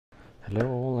Hello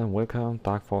all and welcome.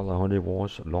 Darkfall Unholy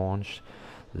was launched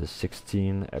the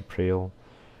 16th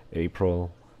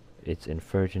April. It's in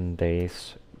 13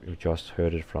 days. You just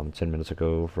heard it from 10 minutes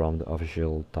ago from the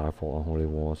official Darkfall Unholy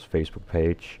Wars Facebook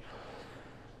page.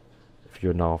 If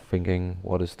you're now thinking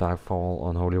what is Darkfall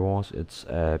Unholy Wars, it's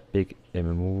a big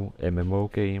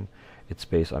MMO game. It's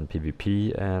based on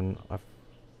PvP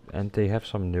and they have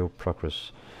some new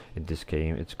progress in this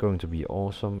game. It's going to be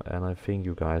awesome and I think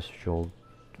you guys should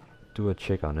do a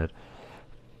check on it,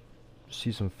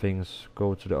 see some things,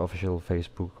 go to the official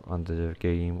Facebook on the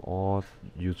game or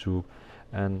YouTube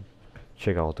and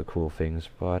check out the cool things.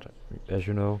 But as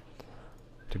you know,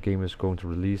 the game is going to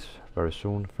release very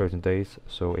soon, 13 days,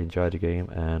 so enjoy the game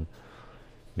and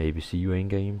maybe see you in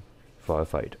game for a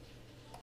fight.